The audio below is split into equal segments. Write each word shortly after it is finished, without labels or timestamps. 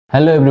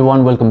Hello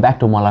everyone, welcome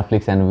back to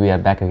Malaflix and we are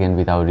back again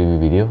with our review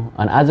video.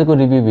 And as a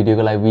review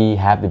video, we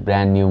have the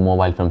brand new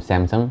mobile from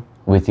Samsung,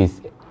 which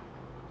is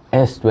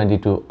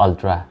S22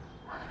 Ultra.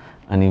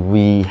 And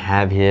we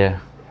have here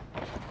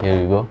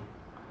we go.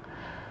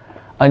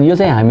 And यो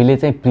चाहिँ हामीले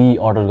चाहिँ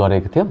pre-order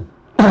गरेको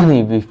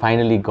थियौं. We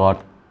finally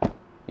got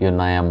your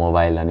नयाँ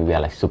mobile and we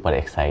are like super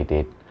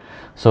excited.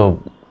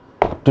 So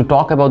to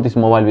talk about this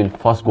mobile, we'll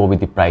first go with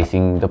the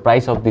pricing. The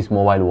price of this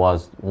mobile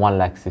was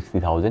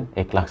 1,60,000.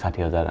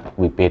 1,60,000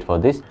 we paid for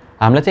this.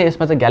 हामीलाई चाहिँ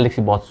यसमा चाहिँ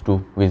Galaxy Buds 2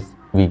 which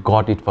we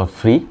got it for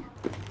free.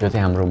 यो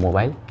चाहिँ हाम्रो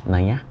mobile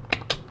नयाँ.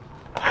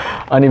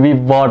 अनि we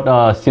bought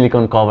a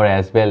silicone cover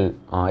as well.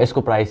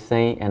 यसको प्राइस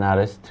चाहिँ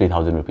NRS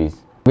 3,000 rupees.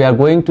 We are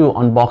going to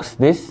unbox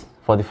this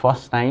for the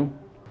first time.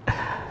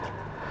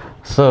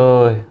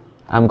 So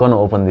I'm gonna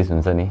open this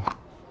हुन्छ नि.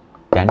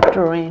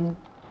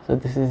 So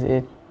this is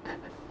it.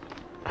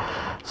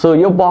 So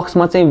your box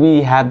ma chahi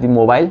we have the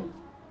mobile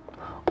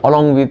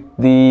along with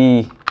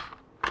a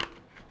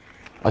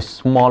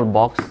small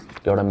box,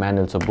 एउटा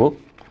manual छ book,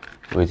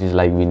 which is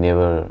like we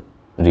never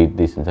read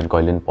this and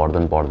कहिले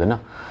पनि पढ्दैन.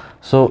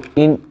 So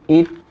in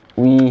it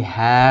we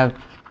have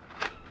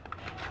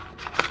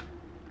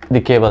the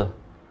cable.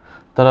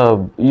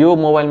 तर यो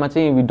mobile ma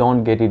chahi we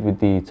don't get it with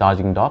the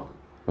charging dock,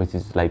 which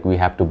is like we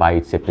have to buy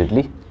it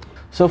separately.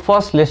 So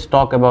first let's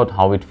talk about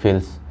how it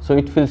feels. So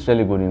it feels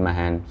really good in my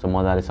hand. So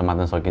मजाले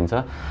समात्न सकिन्छ.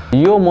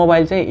 यो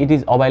mobile चाहिँ it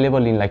is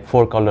available in like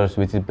 4 colors,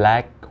 which is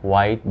black,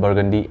 white,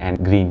 burgundy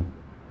and green.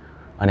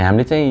 अनि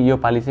हामीले चाहिँ यो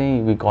पाली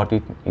चाहिँ we got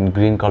it in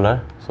green color.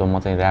 So म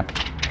चाहिँ wrap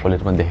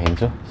खोलेर पनि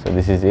देखाइन्छु. So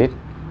this is it.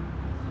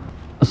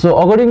 So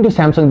according to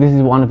Samsung, this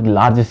is one of the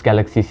largest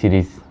Galaxy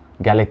series.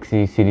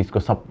 Galaxy series को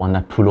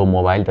सबभन्दा ठुलो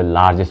mobile, the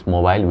largest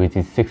mobile, which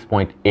is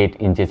 6.8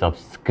 inches of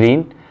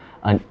screen,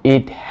 and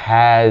it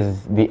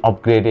has the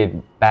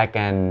upgraded back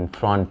and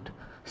front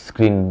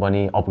screen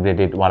bunny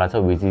upgraded wala cha,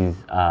 which is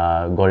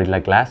Gorilla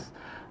Glass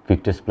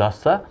Victus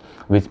Plus cha,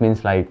 which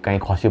means like kahi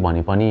khasyo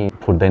bhane pani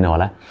phutdaina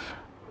hola.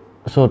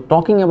 So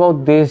talking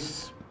about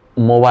this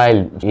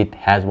mobile, it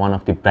has one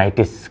of the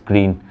brightest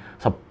screen,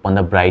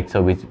 sabhanda bright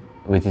cha,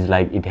 which is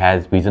like it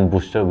has vision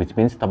booster, which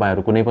means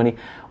तपाईहरु कुनै पनि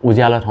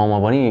उज्यालो ठाउँमा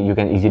पनि you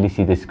can easily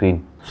see the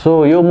screen.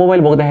 So यो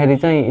mobile बोक्दाखेरि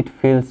चाहिँ it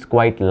feels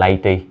quite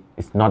light.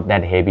 It's not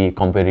that heavy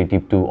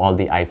comparative to all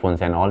the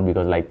iPhones and all,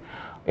 because like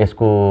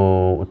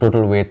यसको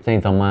total weight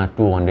चाहिँ जम्मा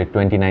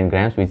 229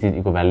 grams, which is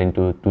equivalent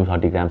to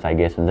 230 grams I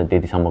guess हुन्छ,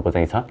 त्यति सम्मको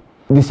चाहिँ छ.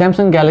 The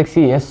Samsung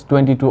Galaxy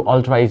S22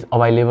 Ultra is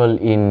available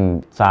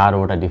in 4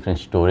 वटा different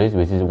storage,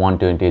 which is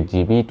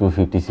 128GB,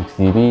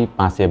 256GB,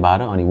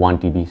 512 अनि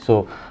 1TB.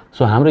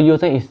 So हाम्रो यो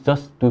चाहिँ is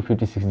just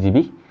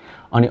 256GB.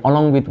 And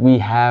along with we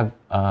have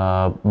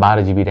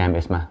 12GB RAM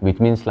यसमा, which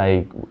means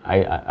like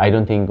I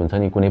don't think हुन्छ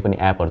नि कुनै पनि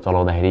एपहरु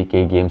चलाउँदाखेरि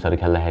केही गेम्सहरु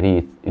खेल्दाखेरि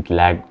it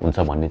lag हुन्छ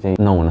भन्ने चाहिँ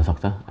नहुन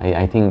सक्छ.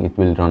 I think it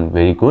will run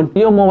very good.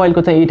 यो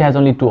मोबाइलको चाहिँ it has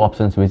only 2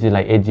 options, which is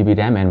like 8GB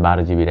RAM and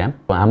 12GB RAM.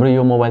 हाम्रो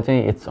यो मोबाइल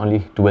चाहिँ it's only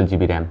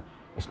 12GB RAM.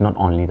 It's not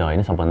only the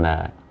हैन,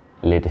 सबभन्दा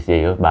लेटेस्ट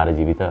यही हो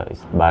 12GB त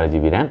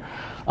 12GB RAM.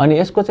 अनि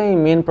यसको चाहिँ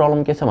मेन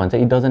प्रब्लम के छ भन्छ,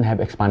 it doesn't have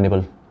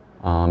expandable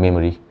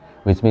memory,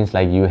 which means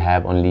like you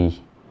have only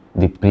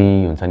the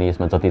pre हुन्छ नि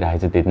यसमा जति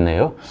राखेको छ त्यति नै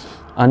हो.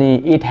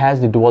 अनि it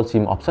has the dual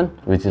SIM option,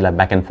 which is like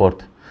back and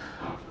forth.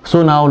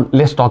 So now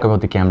let's talk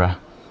about the camera.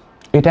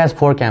 It has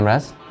 4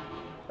 cameras.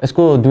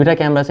 यसको दुईटा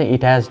क्यामेरा चाहिँ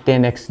it has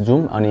 10x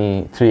zoom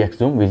अनि 3x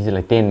zoom, which is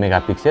like 10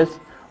 megapixels.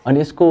 अनि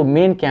यसको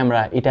main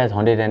camera it has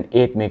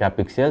 108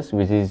 megapixels,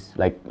 which is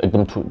like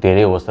एकदम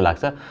धेरै हो जस्तो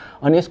लाग्छ.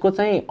 अनि यसको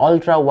चाहिँ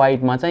अल्ट्रा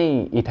वाइड मा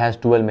चाहिँ it has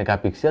 12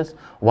 megapixels,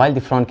 while the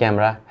front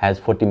camera has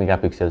 40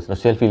 megapixels. र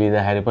सेल्फी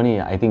लिँदाखेरि पनि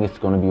I think it's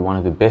going to be one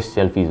of the best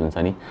selfies हुन्छ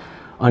नि.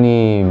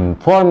 अनि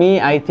for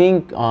me I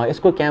think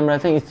यसको क्यामेरा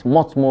चाहिँ it's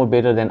much more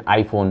better than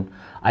iPhone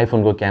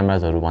को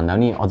क्यामेराजहरु भन्दा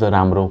पनि अझ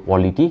राम्रो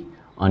क्वालिटी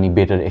अनि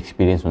better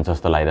experience हुन्छ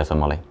जस्तो लागिरहेछ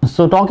मलाई.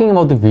 So talking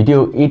about the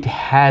video, it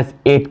has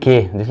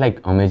 8K, just like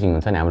amazing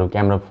हुन्छ नि. हाम्रो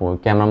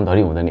क्यामेरामा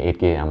धरि हुँदैन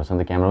 8K,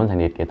 हामीसँग त क्यामेरा पनि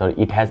छैन 8K, तर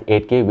it has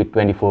 8K with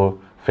 24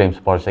 frames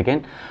per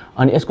second.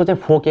 अनि यसको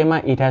चाहिँ 4K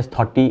मा it has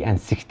 30 and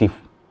 60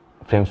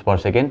 frames per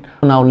second.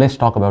 Now let's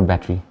talk about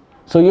battery.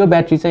 So यो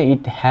ब्याट्री चाहिँ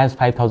it has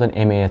 5000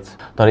 mAh.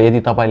 तर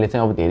यदि तपाईले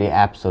चाहिँ अब धेरै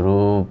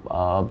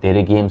एप्सहरु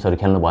धेरै गेम्सहरु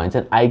खेल्नु भयो भने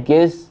चाहिँ I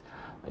guess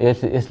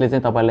यसले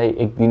चाहिँ तपाईलाई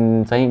एक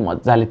दिन चाहिँ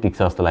मज्जाले टिक्छ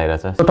जस्तो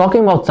लागिरहेछ. So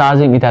talking about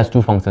charging, it has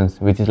 2 functions,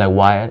 which is like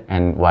wire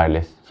and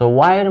wireless. So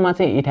wire मा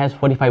चाहिँ it has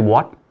 45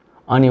 watt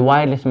अनि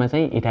wireless मा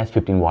चाहिँ it has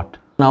 15 watt.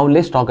 Now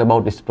let's talk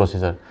about its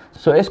processor.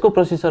 So यसको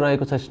प्रोसेसर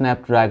रहेको छ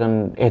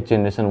Snapdragon 8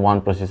 generation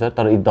 1 processor,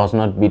 तर it does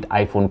not beat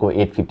iPhone को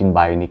 815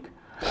 Bionic,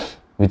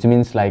 which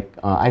means like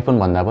iPhone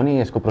भन्दा पनि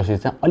यसको प्रोसेसर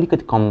चाहिँ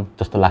अलिकति कम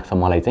जस्तो लाग्छ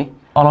मलाई चाहिँ.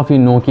 All of you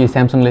know कि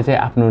Samsung ले चाहिँ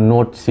आफ्नो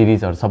Note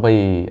series हरु सबै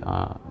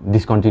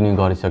डिस्कन्टिन्यू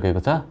गरिसकेको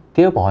छ.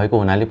 त्यो भएको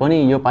हुनाले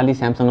पनि यो पाली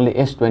Samsung ले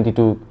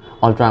S22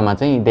 Ultra मा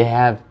चाहिँ they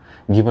have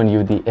given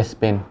you the S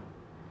Pen,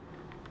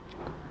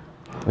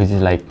 which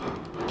is like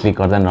click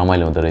गर्दा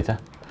रमाइलो हुँदो रहेछ.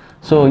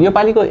 So यो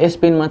पालीको S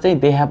Pen मा चाहिँ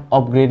they have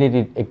upgraded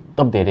it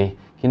एकदम धेरै,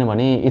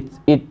 किनभने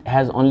it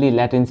has only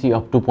latency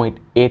of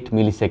 2.8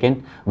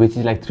 millisecond, which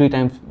is like 3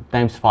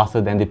 times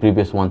faster than the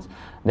previous ones.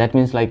 That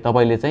means like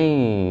तपाईले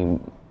चाहिँ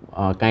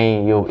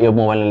कहीं यो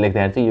मोबाइलमा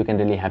लेख्दाखेरि चाहिँ you can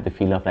really have the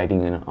feel of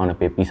writing on a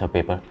piece of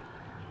paper.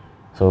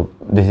 So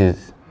this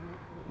is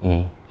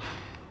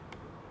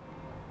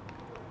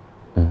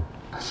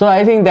So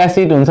I think that's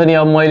it हुन्छ नि.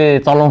 अब मैले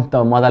चलाउँ त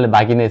मजाले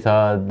बाँकी नै छ.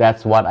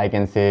 That's what I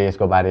can say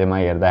यसको बारेमा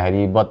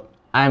हेर्दाखेरि. But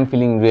I am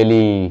feeling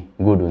really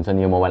good हुन्छ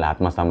नि यो मोबाइल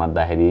हातमा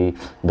समात्दाखेरि.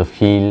 The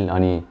feel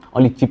अनि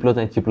अलिक चिप्लो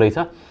चाहिँ चिप्लै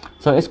छ.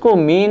 So यसको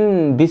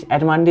मेन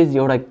डिसएडभान्टेज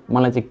एउटा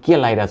मलाई चाहिँ के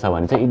लागिरहेछ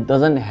भने चाहिँ it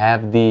doesn't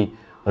have the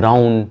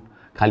round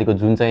खालीको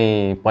जुन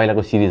चाहिँ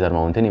पहिलाको सिरिजहरुमा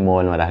हुन्थ्यो नि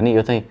मोबाइलमा राख्ने,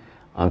 यो चाहिँ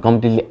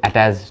कम्प्लिटली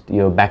अट्याच्ड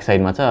यो ब्याक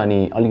साइडमा छ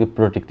अनि अलिकति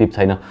प्रोटेक्टिभ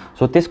छैन.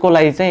 सो त्यसको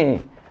लागि चाहिँ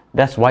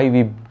that's why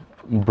we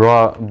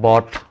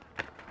bought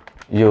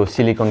यो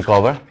सिलिकन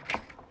कभर.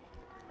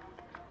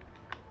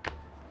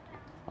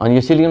 अनि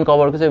यो सिलिकन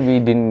कभरको चाहिँ we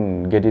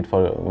didn't get it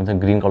for हुन्छ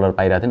ग्रीन कलर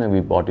पाइरहेको थिएन,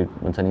 we bought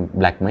it हुन्छ नि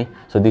ब्ल्याकमै.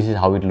 So this is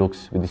how it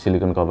looks with the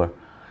silicon cover.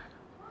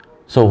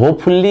 So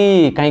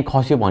hopefully कहीँ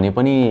खस्यो भने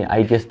पनि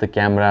आई गेस द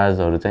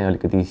क्यामेराजहरू चाहिँ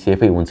अलिकति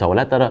सेफै हुन्छ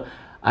होला. तर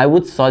आई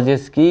वुड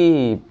सजेस्ट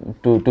कि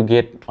टु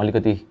गेट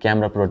अलिकति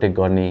क्यामेरा प्रोटेक्ट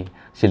गर्ने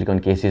सिलिकन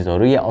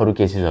केसेसहरू या अरू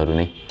केसेसहरू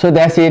नै. So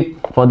that's it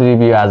for the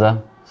review आज.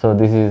 So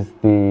this is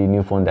the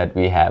new phone that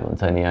we have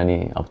हुन्छ नि. अनि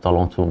अब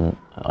चलाउँछु,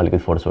 अलिकति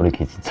फोटोसोटो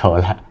खिचिन्छ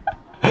होला.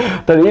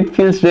 तर it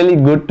feels really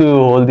good to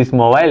hold this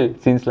mobile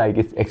since like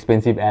it's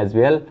expensive as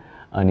well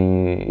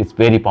अनि इट्स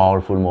भेरी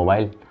पावरफुल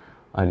मोबाइल.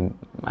 अनि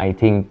I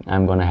think I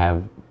am gonna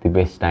have the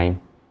best time